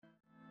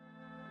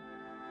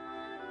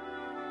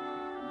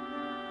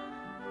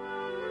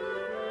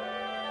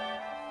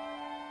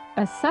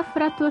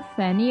السفرة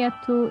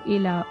الثانية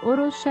إلى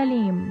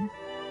أورشليم.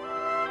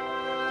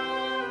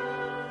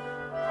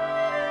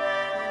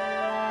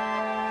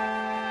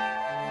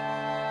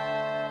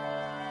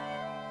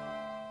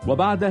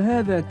 وبعد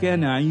هذا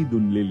كان عيد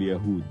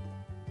لليهود،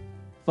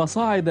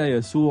 فصعد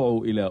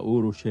يسوع إلى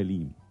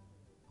أورشليم.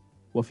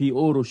 وفي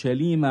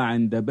أورشليم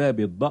عند باب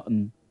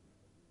الضأن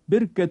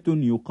بركة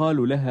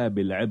يقال لها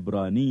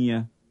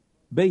بالعبرانية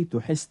بيت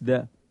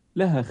حسدة،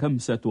 لها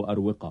 5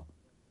 أروقة.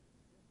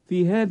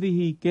 في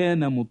هذه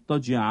كان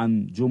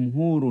مضطجعا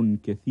جمهور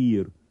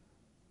كثير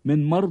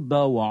من مرضى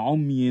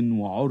وعمي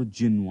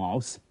وعرج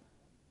وعسر،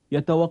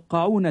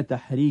 يتوقعون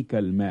تحريك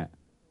الماء،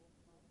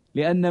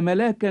 لأن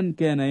ملاكا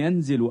كان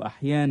ينزل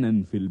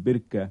أحيانا في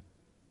البركة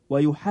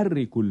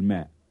ويحرك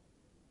الماء،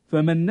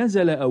 فمن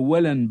نزل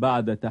أولا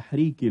بعد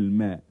تحريك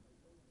الماء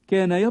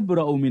كان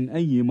يبرأ من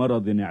أي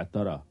مرض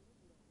اعتراه.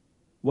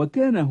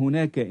 وكان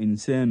هناك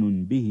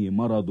إنسان به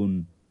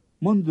مرض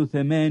منذ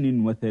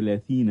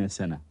 38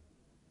 سنة.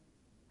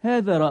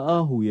 هذا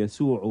رآه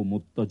يسوع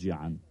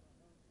مضطجعا،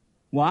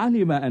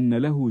 وعلم أن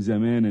له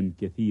زمانا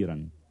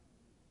كثيرا،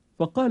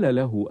 فقال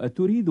له: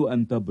 أتريد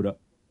أن تبرأ؟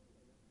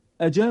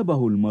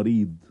 أجابه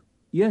المريض: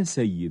 يا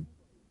سيد،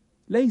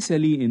 ليس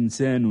لي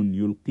إنسان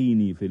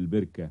يلقيني في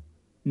البركة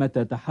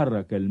متى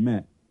تحرك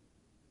الماء،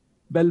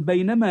 بل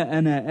بينما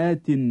أنا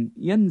آت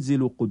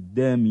ينزل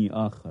قدامي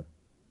آخر.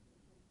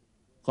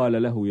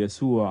 قال له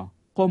يسوع: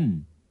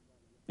 قم،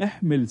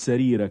 احمل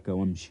سريرك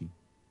وامشي.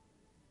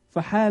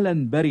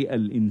 فحالا برئ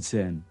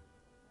الإنسان،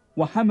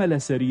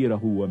 وحمل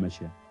سريره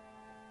ومشى.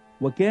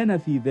 وكان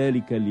في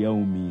ذلك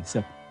اليوم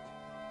سبت.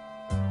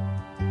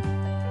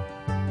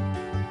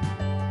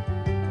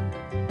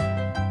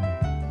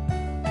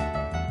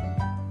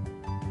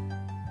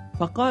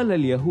 فقال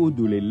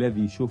اليهود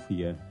للذي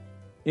شفي: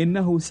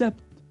 إنه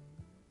سبت،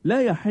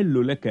 لا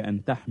يحل لك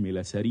أن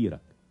تحمل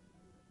سريرك.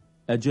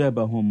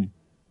 أجابهم: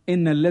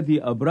 إن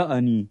الذي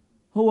أبرأني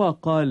هو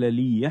قال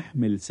لي: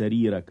 يحمل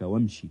سريرك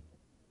وامشي.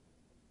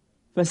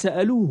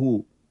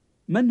 فسألوه: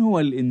 من هو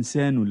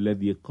الإنسان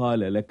الذي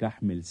قال لك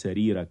احمل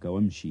سريرك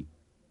وامشي؟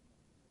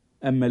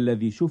 أما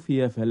الذي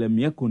شفي فلم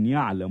يكن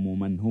يعلم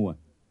من هو،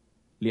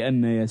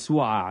 لأن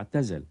يسوع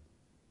اعتزل،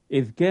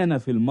 إذ كان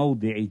في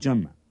الموضع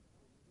جمع.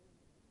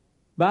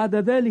 بعد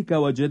ذلك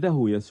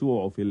وجده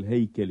يسوع في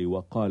الهيكل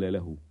وقال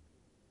له: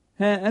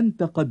 ها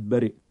أنت قد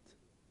برئت،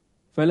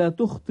 فلا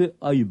تخطئ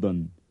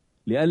أيضا،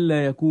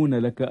 لئلا يكون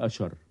لك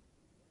أشر.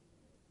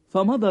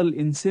 فمضى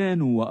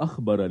الإنسان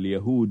وأخبر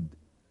اليهود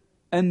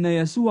أن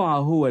يسوع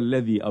هو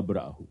الذي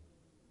أبرأه.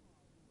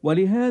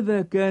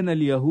 ولهذا كان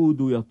اليهود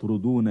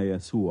يطردون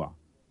يسوع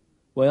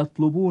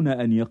ويطلبون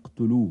أن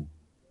يقتلوه،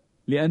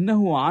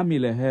 لأنه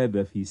عمل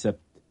هذا في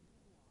سبت.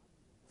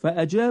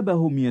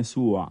 فأجابهم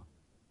يسوع: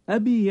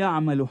 أبي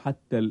يعمل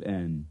حتى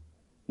الآن،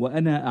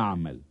 وأنا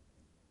أعمل.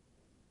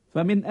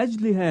 فمن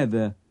أجل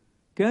هذا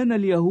كان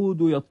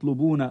اليهود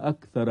يطلبون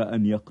أكثر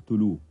أن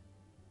يقتلوه،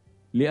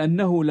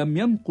 لأنه لم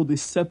ينقض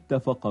السبت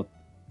فقط،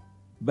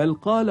 بل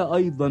قال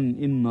أيضا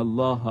إن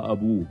الله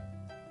أبوه،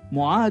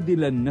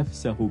 معادلا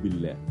نفسه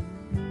بالله.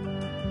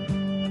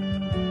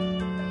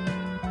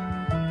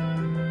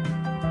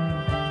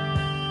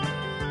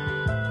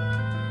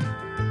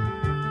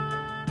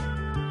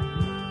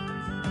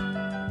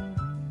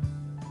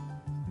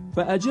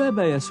 فأجاب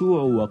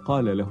يسوع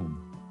وقال لهم: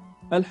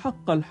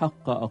 الحق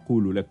الحق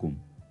أقول لكم،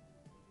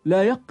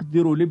 لا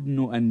يقدر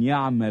الابن أن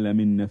يعمل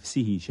من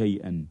نفسه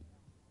شيئا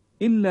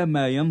إلا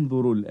ما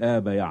ينظر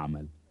الآب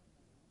يعمل،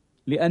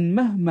 لأن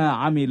مهما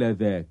عمل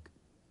ذاك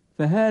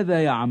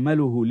فهذا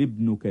يعمله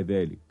الابن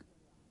كذلك.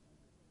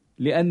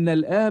 لأن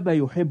الآب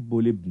يحب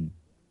الابن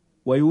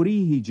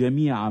ويريه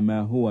جميع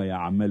ما هو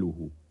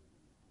يعمله،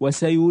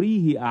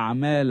 وسيريه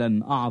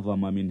أعمالا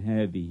أعظم من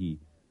هذه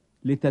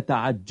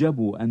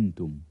لتتعجبوا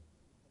أنتم.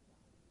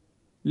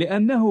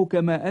 لأنه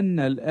كما أن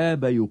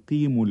الآب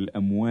يقيم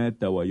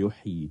الأموات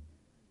ويحيي،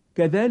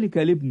 كذلك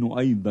الابن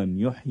أيضا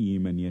يحيي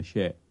من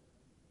يشاء.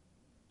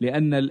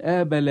 لأن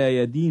الآب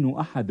لا يدين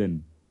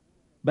أحدا،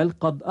 بل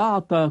قد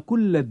أعطى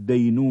كل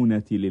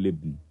الدينونة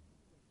للابن،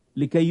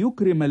 لكي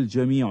يكرم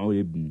الجميع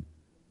الابن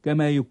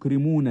كما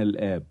يكرمون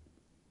الآب.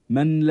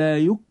 من لا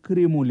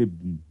يكرم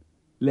الابن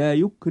لا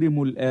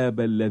يكرم الآب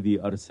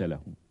الذي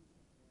أرسله.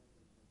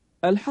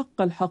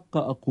 الحق الحق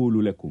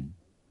أقول لكم،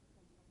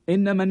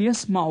 إن من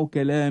يسمع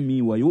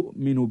كلامي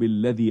ويؤمن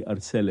بالذي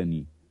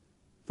أرسلني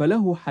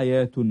فله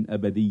حياة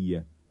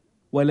أبدية،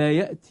 ولا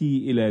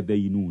يأتي إلى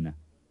دينونة،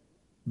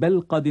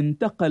 بل قد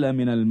انتقل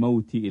من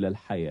الموت إلى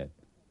الحياة.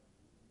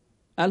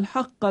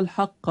 الحق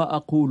الحق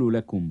أقول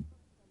لكم،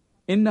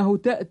 إنه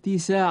تأتي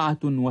ساعة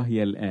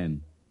وهي الآن،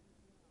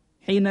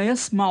 حين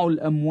يسمع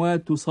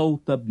الأموات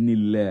صوت ابن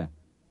الله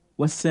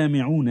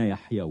والسامعون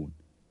يحيون.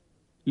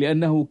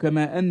 لأنه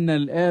كما أن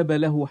الآب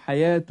له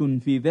حياة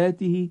في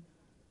ذاته،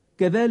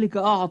 كذلك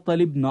أعطى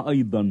الابن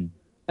أيضا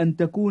أن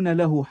تكون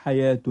له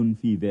حياة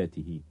في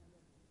ذاته،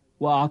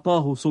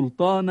 وأعطاه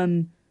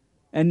سلطانا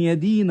أن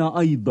يدين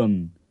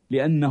أيضا،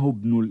 لأنه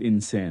ابن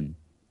الإنسان.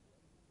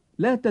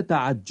 لا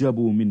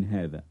تتعجبوا من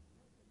هذا،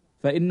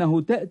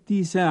 فإنه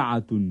تأتي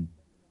ساعة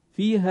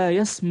فيها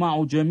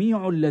يسمع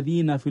جميع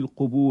الذين في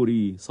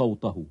القبور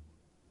صوته،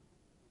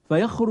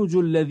 فيخرج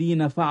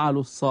الذين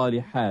فعلوا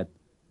الصالحات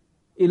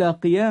إلى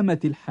قيامة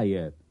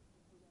الحياة،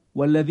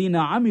 والذين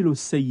عملوا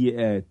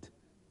السيئات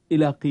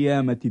إلى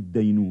قيامة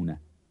الدينونة.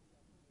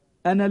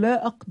 أنا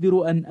لا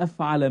أقدر أن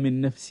أفعل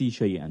من نفسي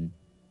شيئا،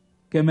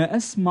 كما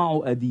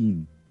أسمع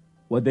أدين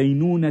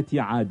ودينونتي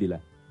عادلة،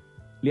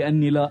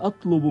 لأني لا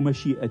أطلب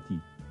مشيئتي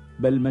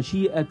بل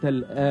مشيئة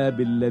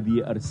الآب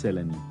الذي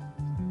أرسلني.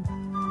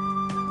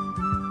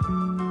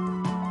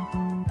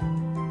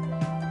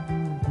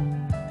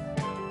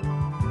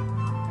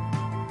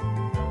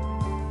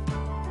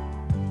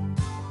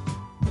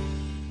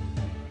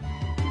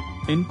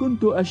 إن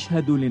كنت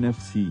أشهد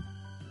لنفسي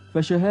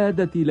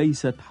فشهادتي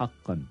ليست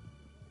حقا،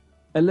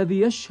 الذي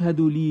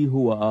يشهد لي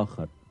هو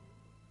آخر،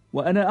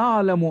 وأنا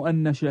أعلم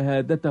أن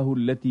شهادته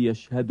التي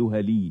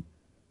يشهدها لي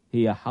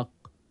هي حق.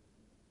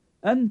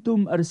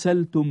 أنتم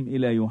أرسلتم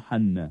إلى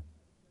يوحنا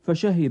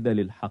فشهد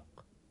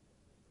للحق،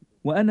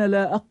 وأنا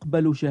لا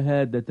أقبل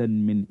شهادة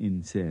من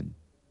إنسان،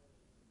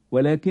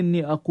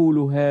 ولكني أقول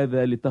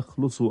هذا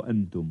لتخلصوا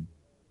أنتم.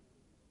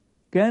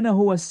 كان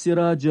هو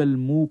السراج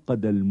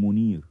الموقد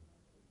المنير،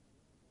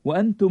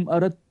 وأنتم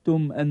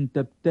أردتم أن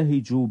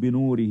تبتهجوا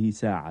بنوره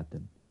ساعة،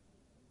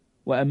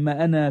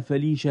 وأما أنا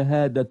فلي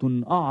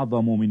شهادة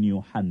أعظم من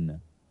يوحنا،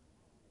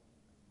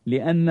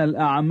 لأن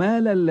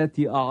الأعمال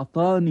التي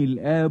أعطاني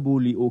الآب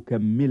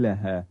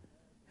لأكملها،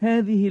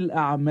 هذه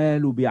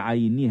الأعمال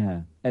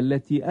بعينها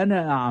التي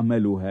أنا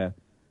أعملها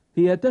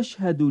هي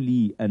تشهد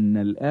لي أن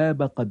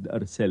الآب قد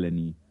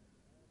أرسلني،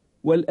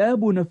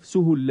 والآب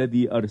نفسه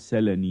الذي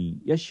أرسلني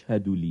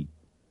يشهد لي.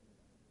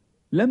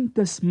 لم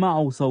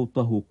تسمعوا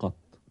صوته قط،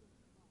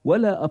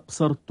 ولا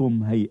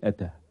أبصرتم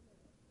هيئته،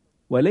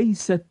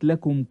 وليست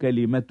لكم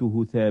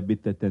كلمته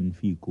ثابتة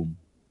فيكم،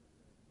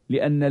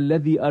 لأن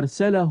الذي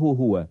أرسله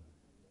هو،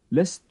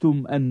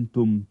 لستم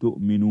أنتم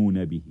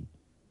تؤمنون به.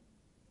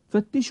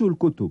 فتشوا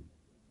الكتب،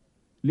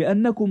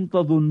 لأنكم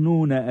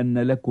تظنون أن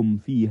لكم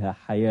فيها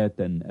حياة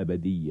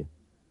أبدية،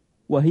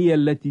 وهي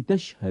التي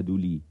تشهد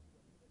لي،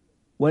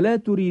 ولا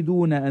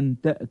تريدون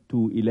أن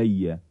تأتوا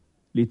إلي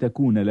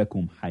لتكون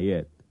لكم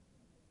حياة.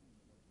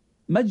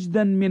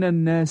 مجدا من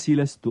الناس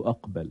لست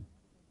أقبل،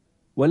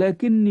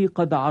 ولكني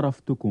قد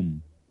عرفتكم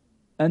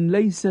أن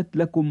ليست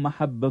لكم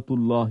محبة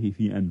الله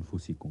في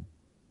أنفسكم.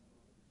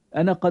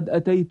 أنا قد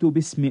أتيت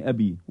باسم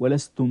أبي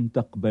ولستم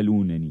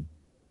تقبلونني،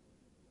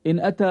 إن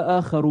أتى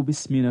آخر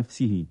باسم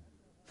نفسه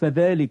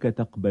فذلك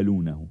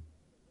تقبلونه.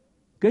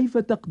 كيف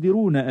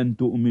تقدرون أن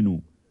تؤمنوا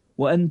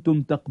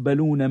وأنتم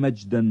تقبلون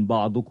مجدا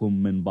بعضكم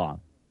من بعض،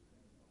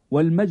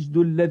 والمجد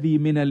الذي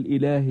من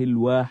الإله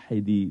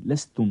الواحد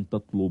لستم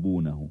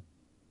تطلبونه؟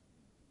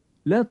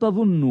 لا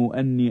تظنوا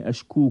أني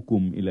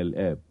أشكوكم إلى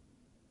الآب،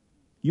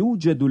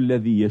 يوجد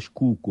الذي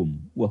يشكوكم،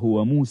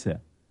 وهو موسى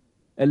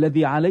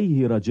الذي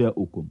عليه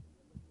رجاؤكم،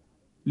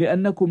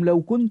 لأنكم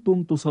لو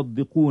كنتم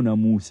تصدقون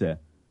موسى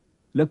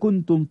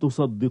لكنتم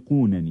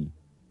تصدقونني،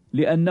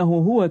 لأنه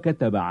هو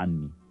كتب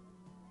عني.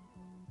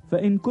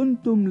 فإن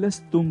كنتم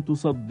لستم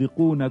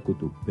تصدقون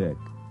كتب ذاك،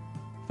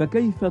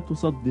 فكيف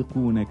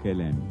تصدقون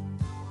كلامي؟